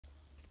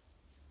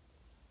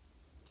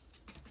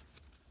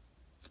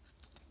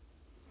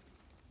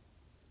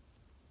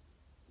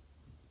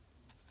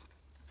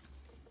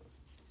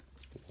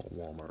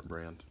Walmart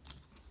brand.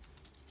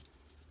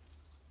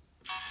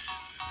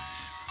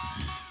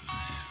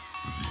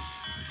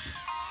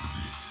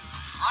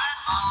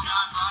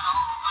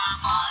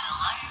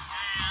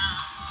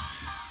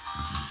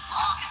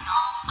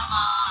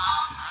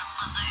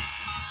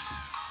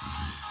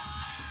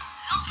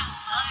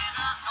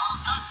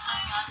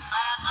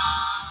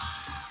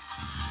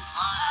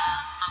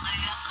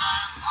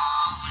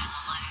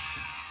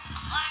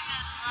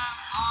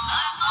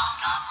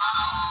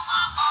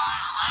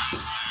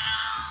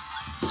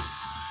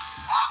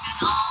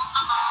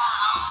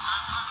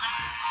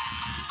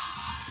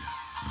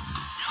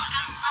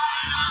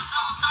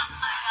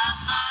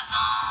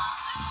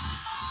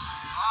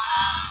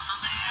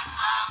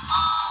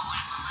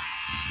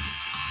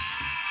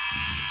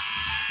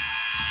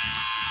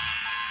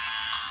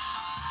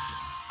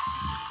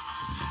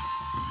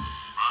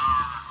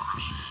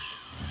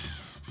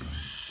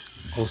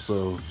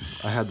 Also,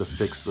 I had to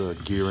fix the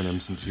gear in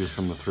him since he was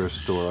from the thrift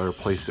store. I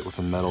replaced it with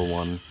a metal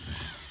one,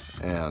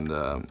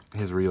 and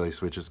his relay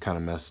switch is kind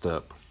of messed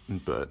up,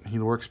 but he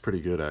works pretty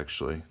good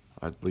actually.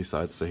 At least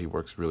I'd say he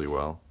works really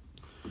well.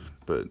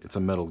 But it's a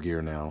metal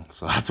gear now,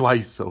 so that's why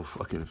he's so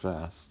fucking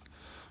fast.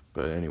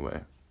 But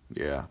anyway,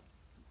 yeah.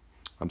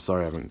 I'm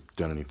sorry I haven't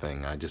done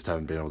anything. I just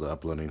haven't been able to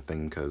upload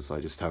anything because I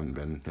just haven't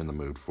been in the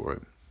mood for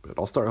it. But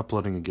I'll start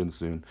uploading again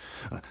soon.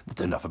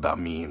 That's enough about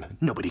me.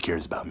 Nobody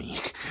cares about me.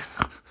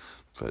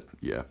 But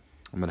yeah,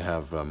 I'm gonna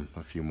have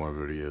a few more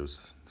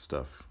videos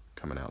stuff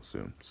coming out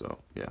soon. So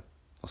yeah,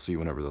 I'll see you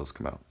whenever those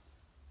come out.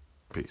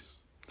 Peace.